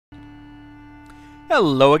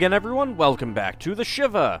Hello again, everyone. Welcome back to the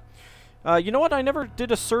Shivah. You know what? I never did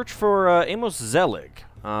a search for Amos Zelig.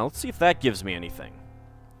 Let's see if that gives me anything.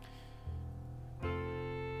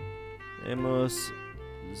 Amos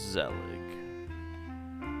Zelig.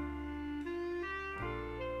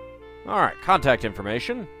 Alright, contact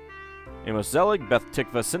information. Amos Zelig, Beth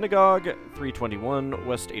Tikva Synagogue, 321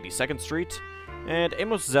 West 82nd Street, and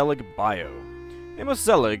Amos Zelig bio. Amos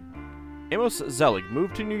Zelig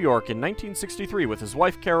moved to New York in 1963 with his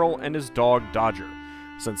wife Carol and his dog Dodger.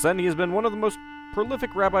 Since then, he has been one of the most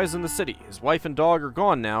prolific rabbis in the city. His wife and dog are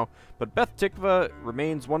gone now, but Beth Tikva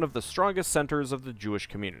remains one of the strongest centers of the Jewish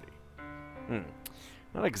community.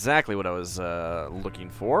 Not exactly what I was looking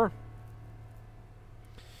for.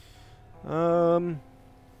 Is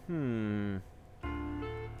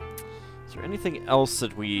there anything else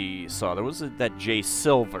that we saw? There was that J.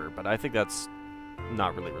 Silver, but I think that's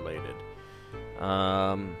not really related.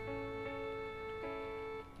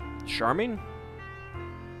 Charming?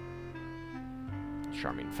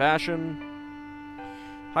 Charming fashion.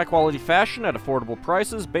 High-quality fashion at affordable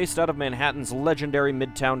prices, based out of Manhattan's legendary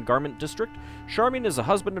Midtown Garment District. Charming is a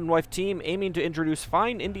husband and wife team aiming to introduce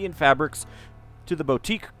fine Indian fabrics to the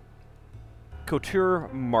boutique couture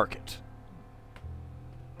market.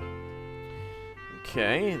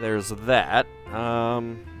 Okay, there's that.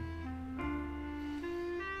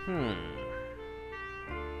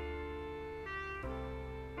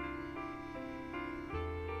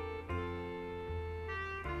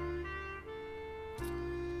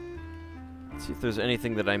 Let's see if there's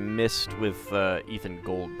anything that I missed with Ethan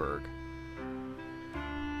Goldberg.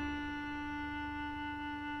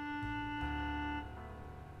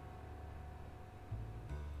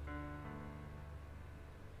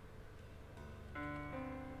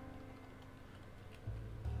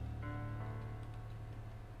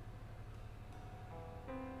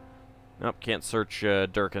 Nope, can't search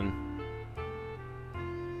Durkin.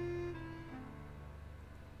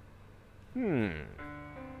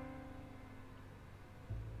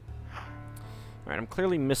 Alright, I'm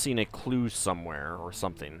clearly missing a clue somewhere or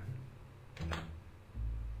something.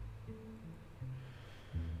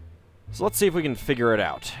 So let's see if we can figure it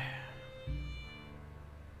out.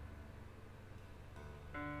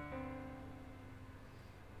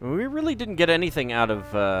 We really didn't get anything out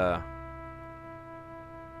of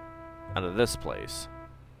this place.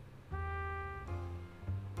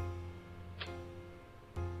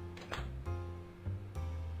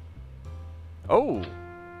 Oh!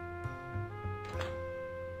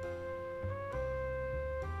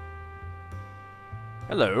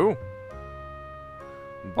 Hello.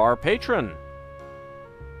 Bar patron.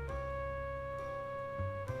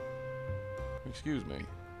 Excuse me.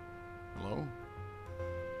 Hello?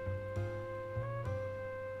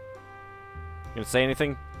 You gonna say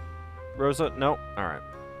anything, Rosa? No? Alright.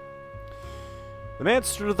 The man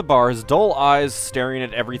stood at the bar, his dull eyes staring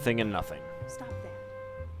at everything and nothing. Stop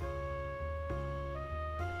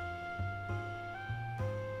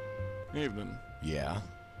that. Evening. Yeah?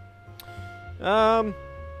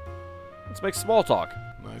 Let's make small talk.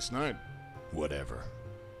 Nice night. Whatever.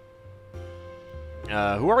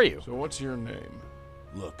 Who are you? So what's your name?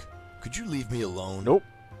 Look, could you leave me alone? Nope.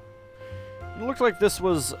 It looked like this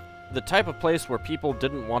was the type of place where people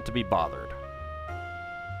didn't want to be bothered.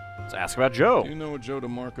 Let's ask about Joe. Do you know a Joe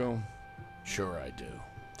DeMarco? Sure I do.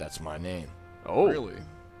 That's my name. Oh. Really?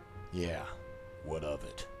 Yeah. What of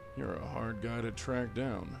it? You're a hard guy to track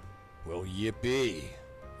down. Well, yippee.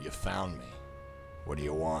 You found me. What do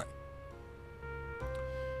you want?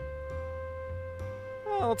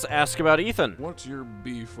 Well, let's ask about Ethan. What's your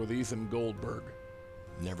beef with Ethan Goldberg?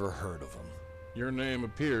 Never heard of him. Your name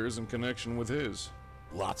appears in connection with his.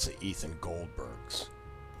 Lots of Ethan Goldbergs.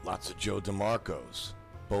 Lots of Joe DeMarcos.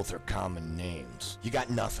 Both are common names. You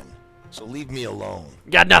got nothing. So leave me alone.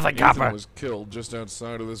 Got nothing, Ethan copper. was killed just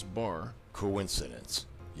outside of this bar. Coincidence.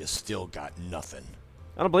 You still got nothing.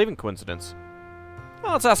 I don't believe in coincidence.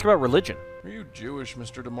 Well, let's ask about religion. Are you Jewish,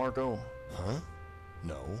 Mr. DeMarco? Huh?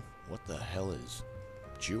 No. What the hell is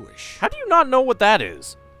Jewish? How do you not know what that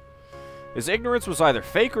is? His ignorance was either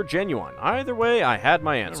fake or genuine. Either way, I had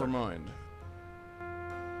my answer. Never mind.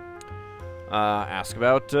 Ask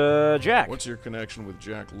about Jack. What's your connection with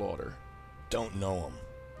Jack Lauder? Don't know him.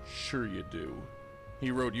 Sure you do. He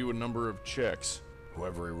wrote you a number of checks.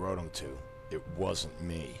 Whoever he wrote them to, it wasn't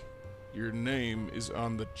me. Your name is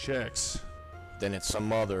on the checks. Then it's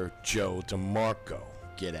some other Joe DeMarco.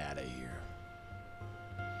 Get out of here.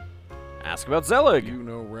 Ask about Zelig. Do you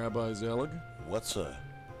know Rabbi Zelig? What's a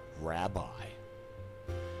rabbi?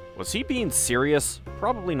 Was he being serious?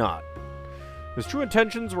 Probably not. His true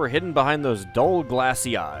intentions were hidden behind those dull,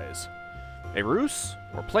 glassy eyes. A ruse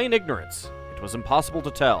or plain ignorance? It was impossible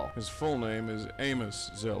to tell. His full name is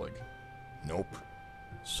Amos Zelig. Nope.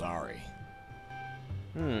 Sorry.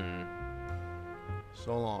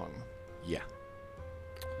 So long. Yeah.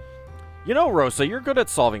 You know, Rosa, you're good at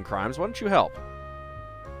solving crimes. Why don't you help?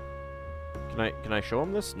 Can I show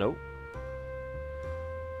him this? Nope.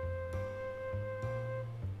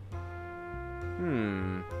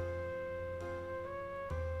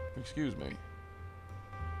 Excuse me.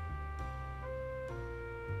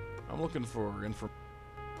 I'm looking for info.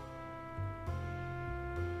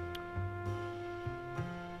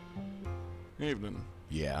 Evening.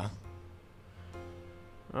 Yeah.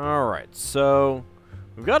 Alright, so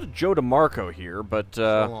we've got a Joe DeMarco here, but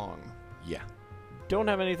So long. Yeah. don't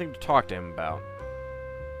have anything to talk to him about.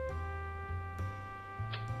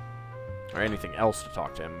 Or anything else to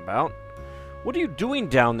talk to him about. What are you doing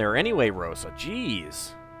down there anyway, Rosa?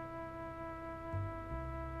 Jeez.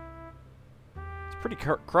 It's a pretty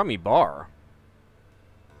crummy bar.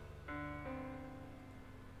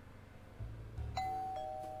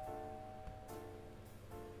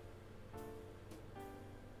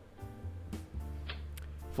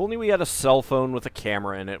 If only we had a cell phone with a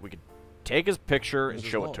camera in it, we could take his picture and Mrs.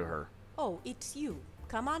 show it to Lauder. her. Oh, it's you.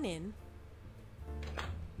 Come on in.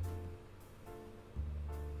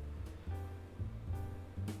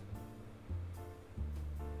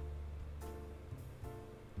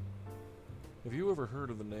 Have you ever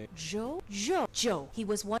heard of the name? Joe? Joe. He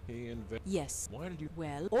was one. He invented. Yes. Why did you?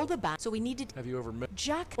 Well, all the band. So we needed Have you ever met?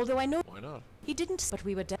 Jack. Although I know Why not? he didn't, but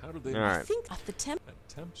we were. How did they All I right. think at the temp.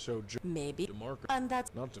 attempt? So Joe Maybe. DeMarco. And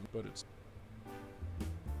that's. Not to, but it's.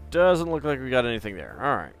 Doesn't look like we got anything there.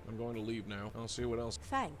 Alright. I'm going to leave now. I'll see what else.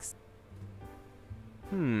 Thanks.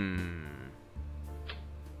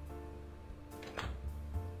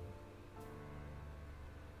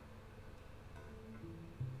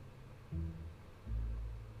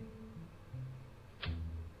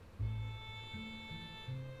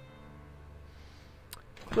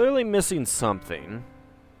 Clearly missing something.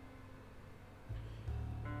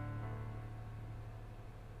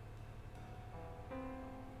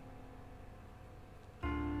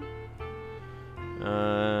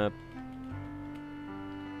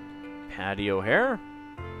 Patio hair?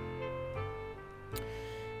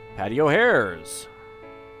 Patio hairs.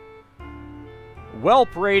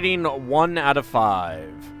 Whelp rating 1 out of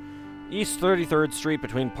 5. East 33rd Street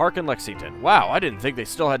between Park and Lexington. Wow, I didn't think they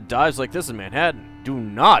still had dives like this in Manhattan. Do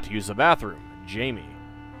not use the bathroom. Jamie.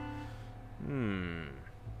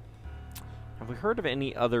 Have we heard of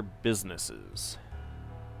any other businesses?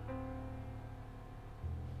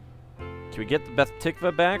 Can we get the Beth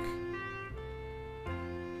Tikva back?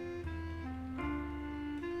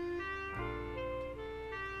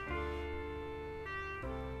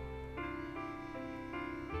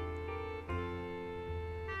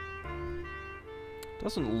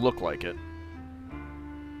 Doesn't look like it.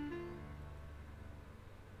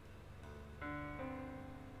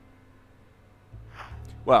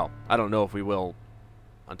 Well, I don't know if we will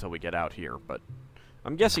until we get out here, but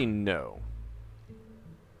I'm guessing no.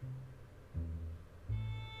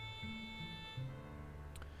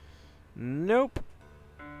 Nope.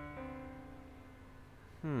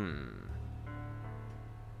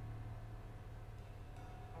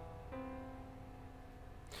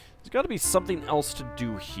 There's got to be something else to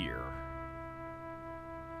do here.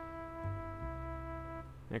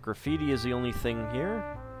 And graffiti is the only thing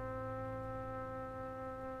here.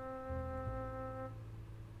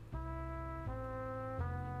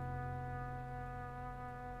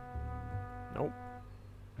 Nope.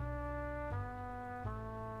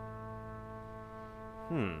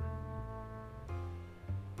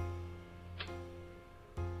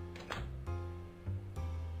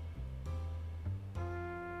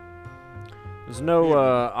 There's no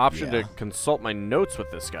option to Yeah. consult my notes with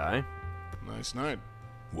this guy. Nice night.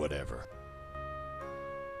 Whatever.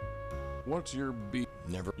 What's your beat?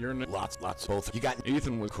 Never. Your name? Lots both. You got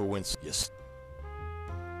Ethan was. coincidence.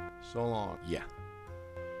 So long. Yeah.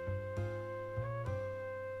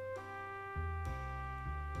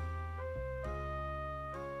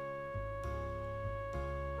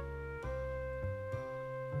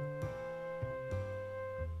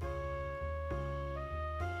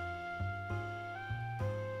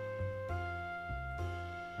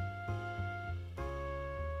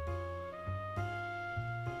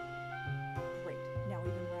 Great. Now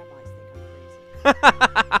even rabbis think I'm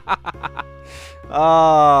crazy.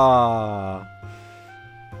 Ah.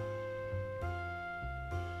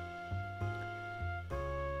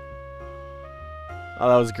 Oh,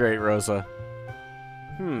 that was great, Rosa.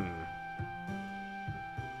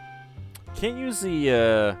 Can't use the,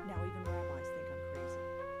 Now even rabbis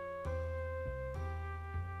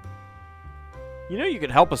You know you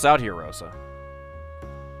could help us out here, Rosa.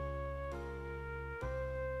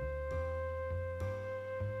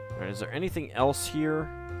 Alright, is there anything else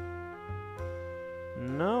here?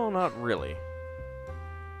 No, not really.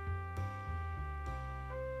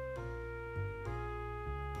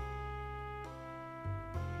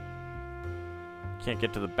 Can't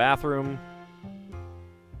get to the bathroom.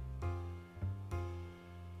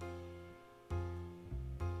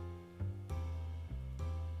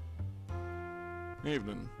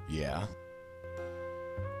 Evening. Yeah?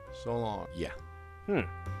 So long. Yeah.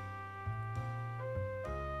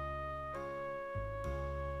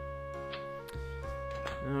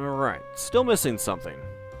 Alright, still missing something.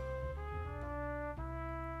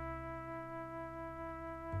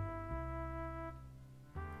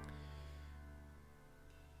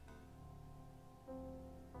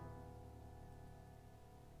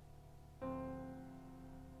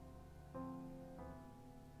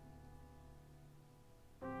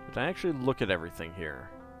 Did I actually look at everything here?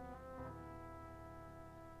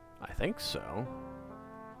 I think so.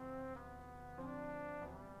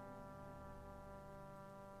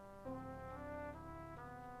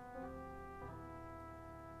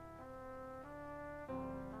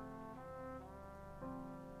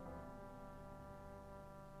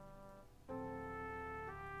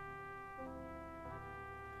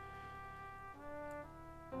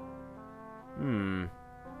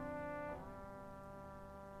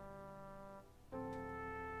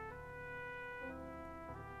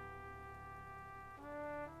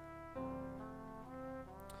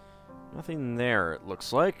 Nothing there, it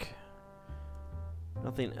looks like.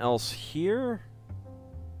 Nothing else here.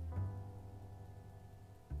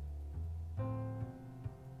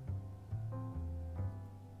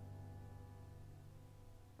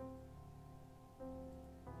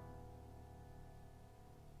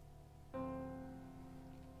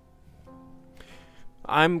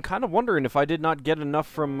 I'm kind of wondering if I did not get enough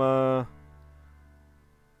from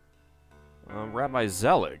Rabbi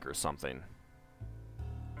Zelig or something.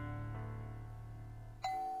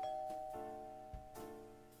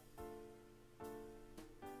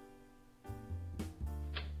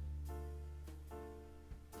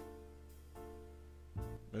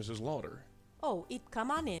 Mrs. Lauder. Oh, come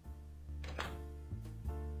on in.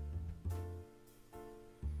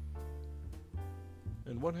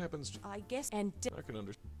 And what happens to... I guess, and I can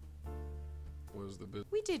understand. Was the bit...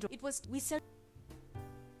 we did. It was, we said.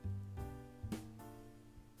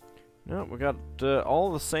 No, we got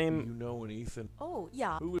all the same. You know an Ethan? Oh,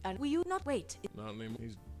 yeah. Who is... And will you not wait? Not anymore.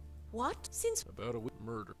 He's What? Since about a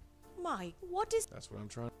murder. my, what is? That's what I'm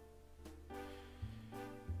trying...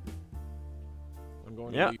 I'm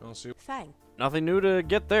going Yeah. to eat. I'll see... Thank. Nothing new to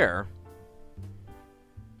get there.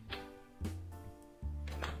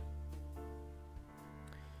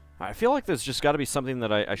 I feel like there's just got to be something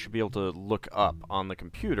that I should be able to look up on the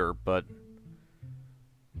computer, but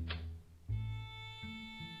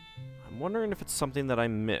I'm wondering if it's something that I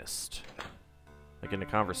missed, like in a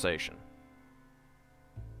conversation.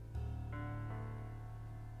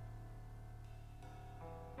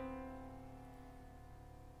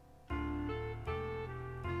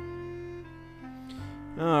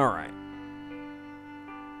 Alright.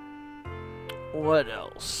 What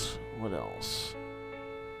else? What else?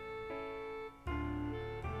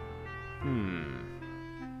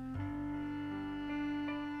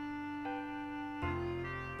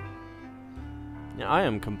 Yeah, I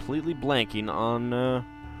am completely blanking on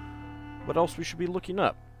what else we should be looking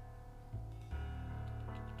up.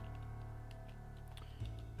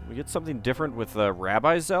 We get something different with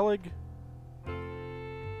Rabbi Zelig?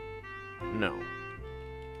 No.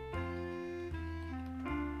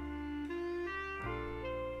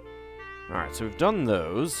 Alright, so we've done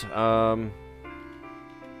those.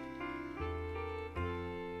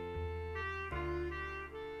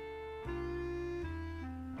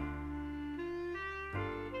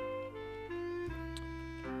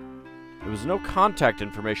 There was no contact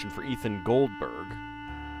information for Ethan Goldberg,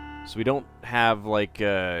 so we don't have, like,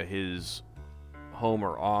 his home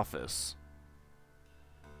or office.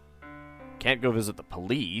 Can't go visit the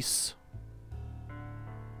police.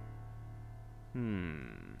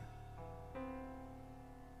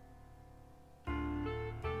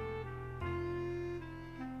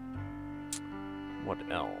 What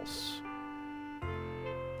else?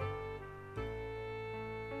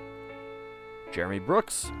 Jeremy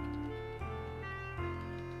Brooks.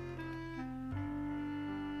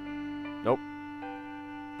 Nope.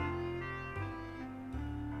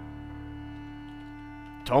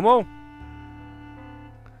 Tomo?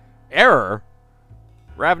 Error?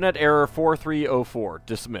 Ravnet error 4304.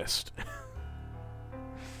 Dismissed.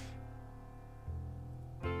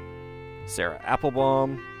 Sarah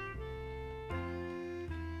Applebaum.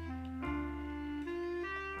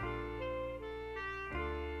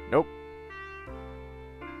 Nope.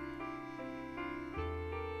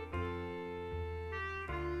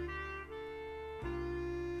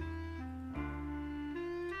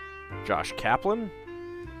 Josh Kaplan.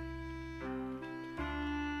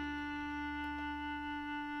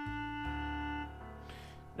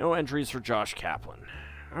 No entries for Josh Kaplan.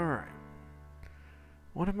 Alright.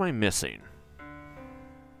 What am I missing?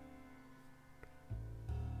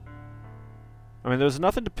 I mean, there's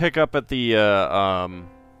nothing to pick up at the, well,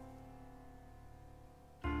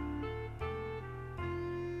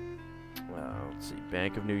 let's see,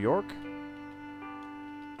 Bank of New York?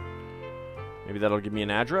 Maybe that'll give me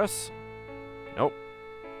an address? Nope.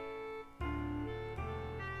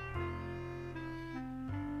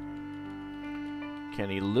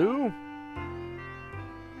 Kenny Lou?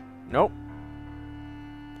 Nope.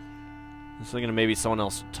 Just thinking of maybe someone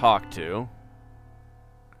else to talk to.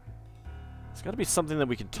 It's got to be something that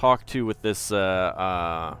we can talk to with this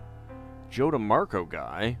Joe DeMarco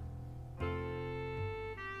guy.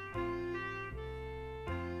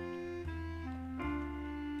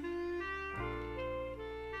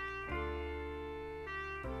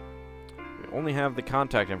 We only have the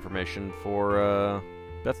contact information for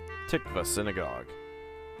Beth Tikva Synagogue.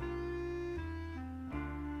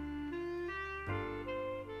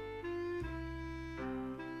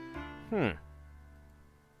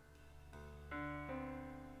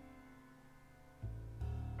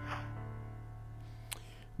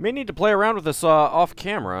 May need to play around with this off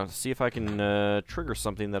camera to see if I can trigger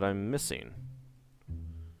something that I'm missing.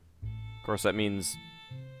 Of course, that means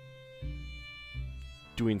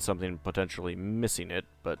doing something potentially missing it,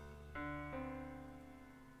 but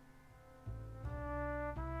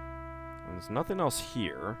there's nothing else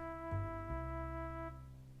here.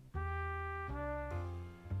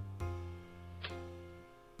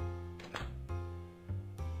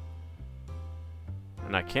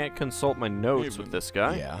 And I can't consult my notes with this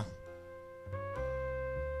guy. Yeah.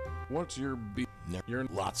 What's your You're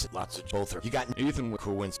Lots of both are. You got Ethan with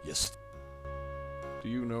coincidence. Do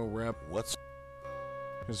you know rap? What's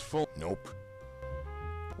His full. nope.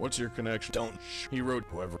 What's your connection? Don't He wrote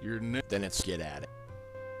whoever. your name. Then it's get at it.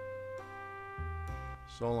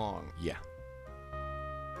 So long. Yeah.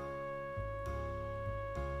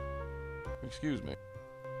 Excuse me.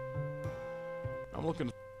 I'm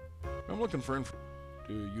looking for info.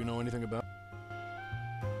 Do you know anything about?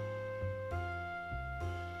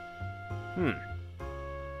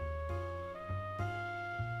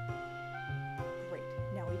 Great.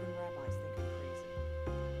 Now even rabbis think I'm crazy.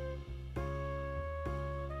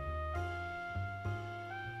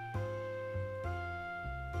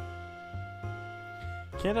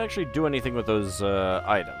 Can't actually do anything with those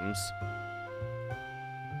items.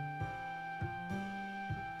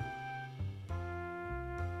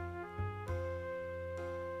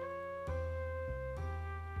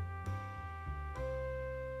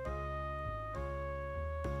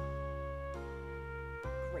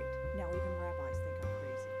 Great. Now even rabbis think I'm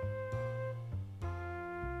crazy.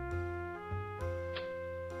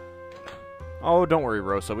 Oh, don't worry,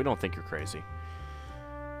 Rosa. We don't think you're crazy.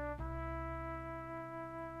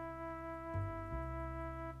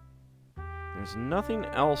 There's nothing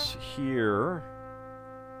else here.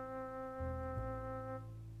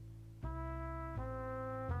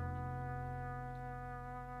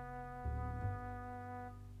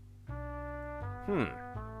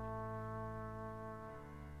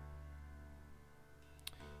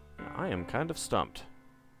 I am kind of stumped.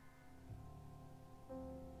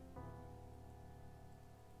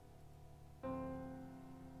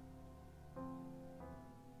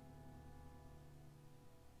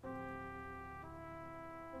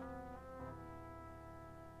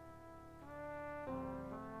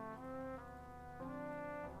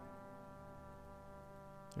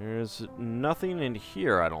 There's nothing in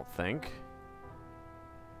here, I don't think.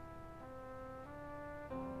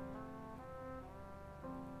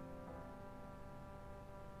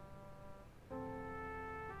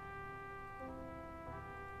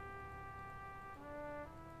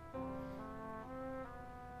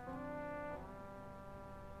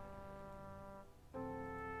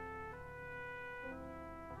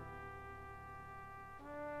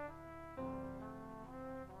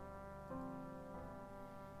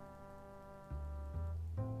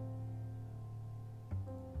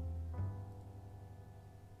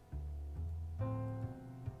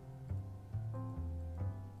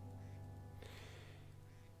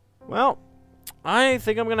 Well, I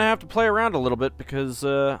think I'm going to have to play around a little bit because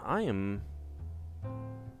I am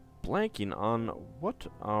blanking on what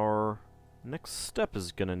our next step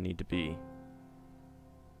is gonna need to be?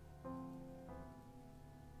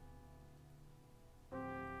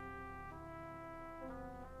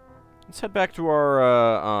 Let's head back to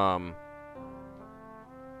our,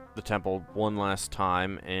 the temple one last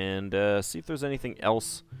time and see if there's anything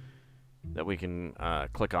else that we can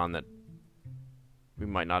click on that we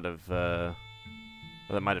might not have, that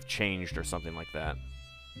might have changed or something like that.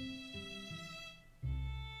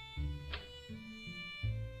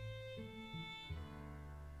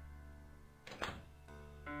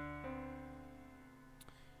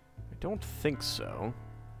 I don't think so.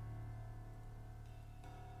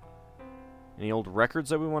 Any old records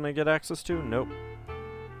that we want to get access to? Nope.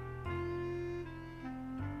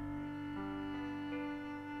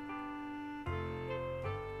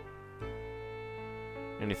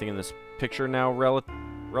 Anything in this picture now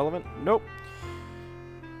relevant? Nope.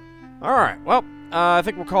 Alright, well, I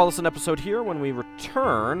think we'll call this an episode here. When we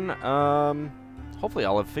return, hopefully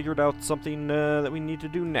I'll have figured out something that we need to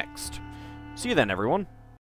do next. See you then, everyone.